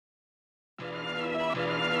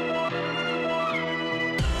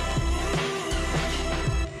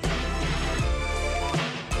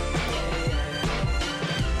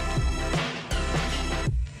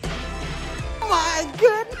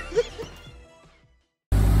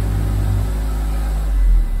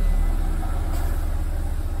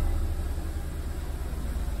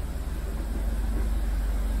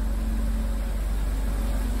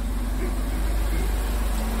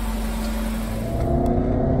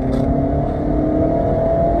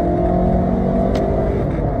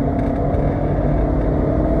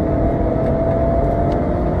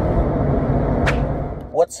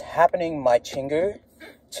happening, my chingu?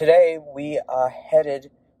 Today we are headed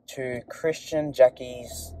to Christian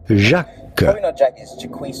Jackie's. Jacques. Probably not Jackie's,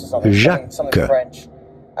 Jacques or something. Jacques. Something French.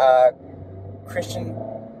 Christian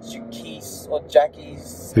Jacques or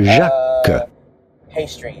Jackie's. Jacques.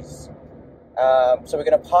 Pastries. So we're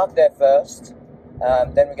going to park there first.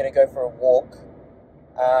 Then we're going to go for a walk.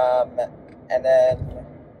 And then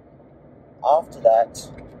after that,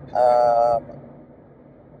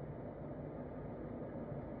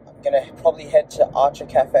 I'm going to probably head to Archer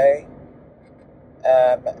Cafe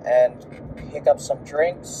and pick up some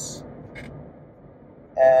drinks.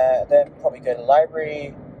 Then probably go to the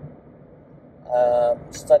library,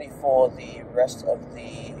 study for the rest of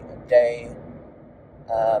the day,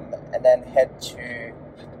 and then head to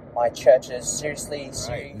my church's. Seriously.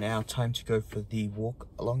 Right, now time to go for the walk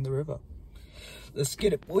along the river. Let's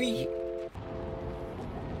get it, boy.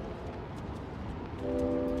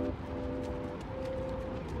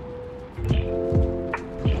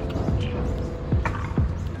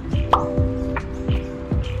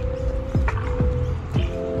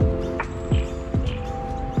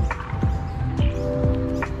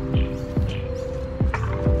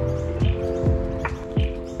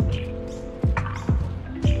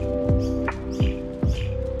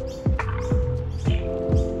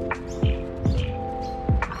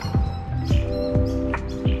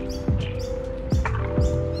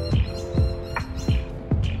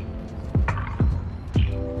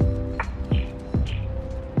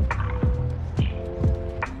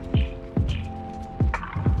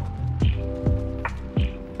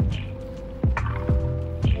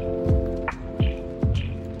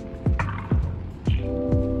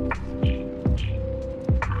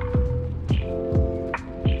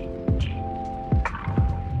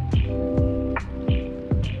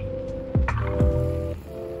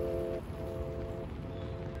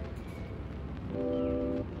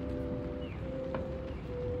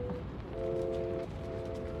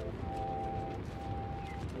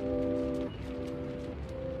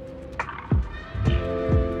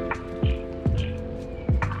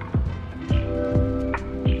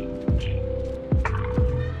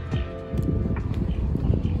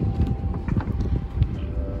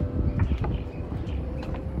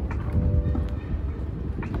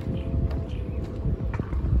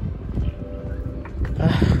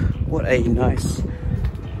 What a nice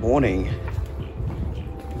morning.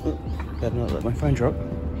 Better not let my phone drop.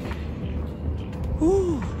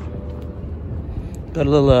 Ooh. Got a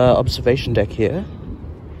little observation deck here.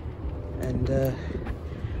 And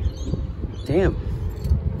damn.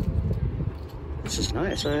 This is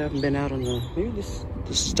nice. I haven't been out on the... Maybe this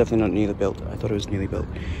is definitely not newly built. I thought it was newly built.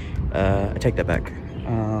 I take that back.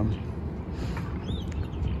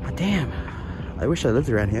 But damn. I wish I lived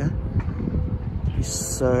around here.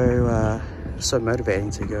 So so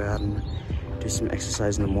motivating to go out and do some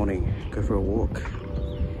exercise in the morning, go for a walk,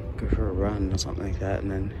 go for a run or something like that,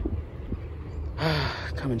 and then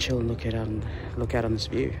come and chill and look out on this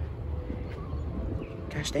view.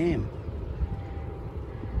 Gosh damn,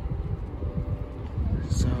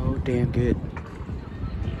 so damn good.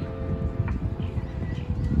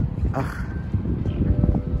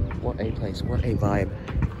 What a place, what a vibe.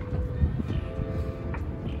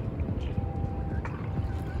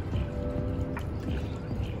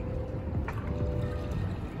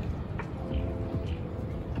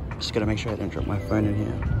 Just gotta make sure I don't drop my phone in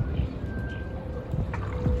here.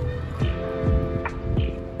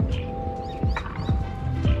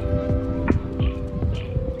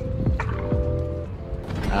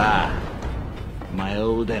 Ah, my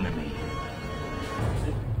old enemy.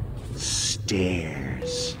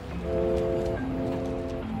 Stairs.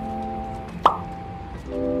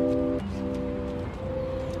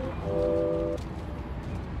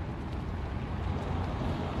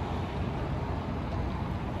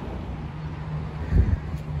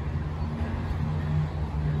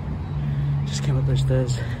 Just came up those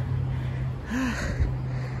stairs.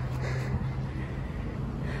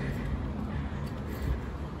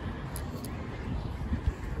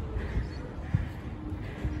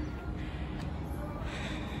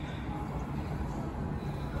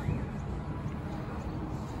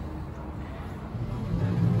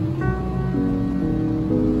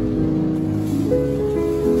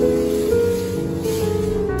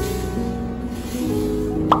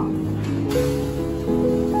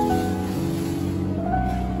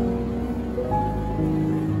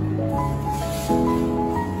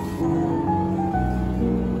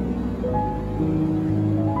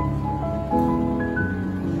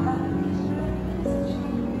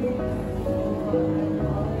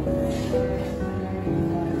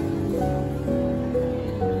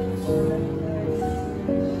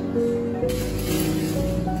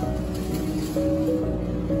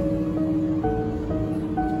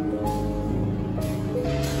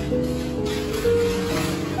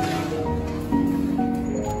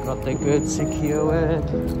 good secured.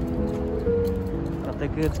 Got the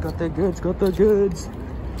goods, got the goods, got the goods.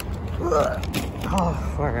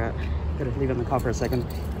 Oh, alright. Gotta leave it in the car for a second.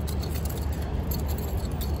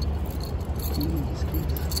 Keys.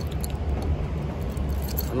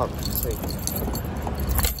 Unlock, sweet.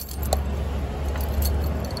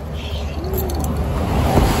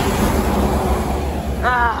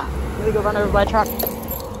 Ah! Gonna go run over by a truck.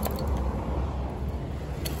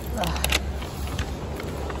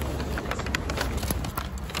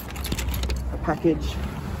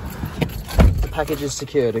 The package is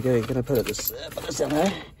secured. Okay, gonna put this in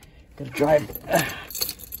there. Gonna drive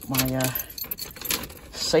my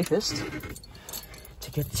safest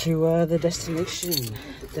to get to the destination.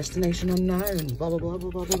 Destination unknown. Blah blah blah blah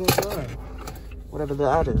blah blah blah. Whatever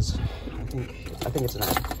that is. I think it's an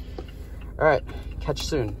ad. All right, catch you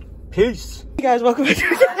soon. Peace. Hey guys, welcome back to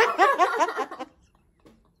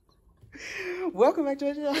welcome back to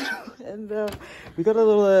our channel. And we got a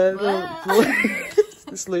little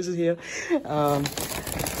this loser here.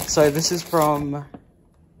 So this is from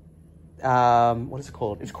what is it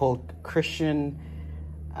called? It's called Christian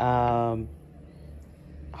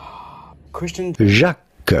Jacques.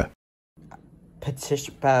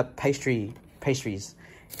 Pastries.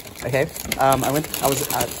 Okay. I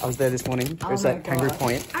was there this morning. It was at Kangaroo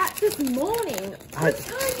Point. At this morning? What time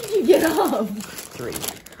did you get up? 3.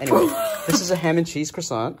 Anyway, this is a ham and cheese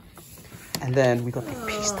croissant. And then we got the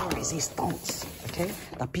pista resistance. Okay?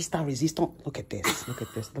 The pista resistance. Look at this. Look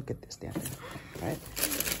at this. Look at this down there. Right?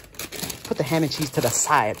 Put the ham and cheese to the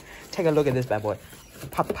side. Take a look at this bad boy.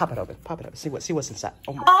 Pop it open. Pop it open. See what's inside.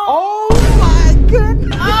 Oh my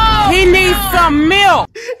goodness. Oh, he needs some milk.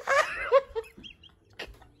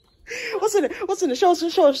 What's in it? What's in it? Show us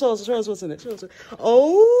what's in it. Show us.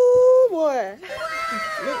 Oh boy.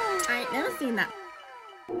 I ain't never seen that.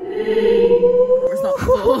 It's not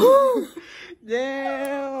cool.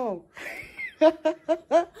 Damn.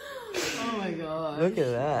 Oh my god. Look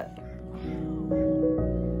at that.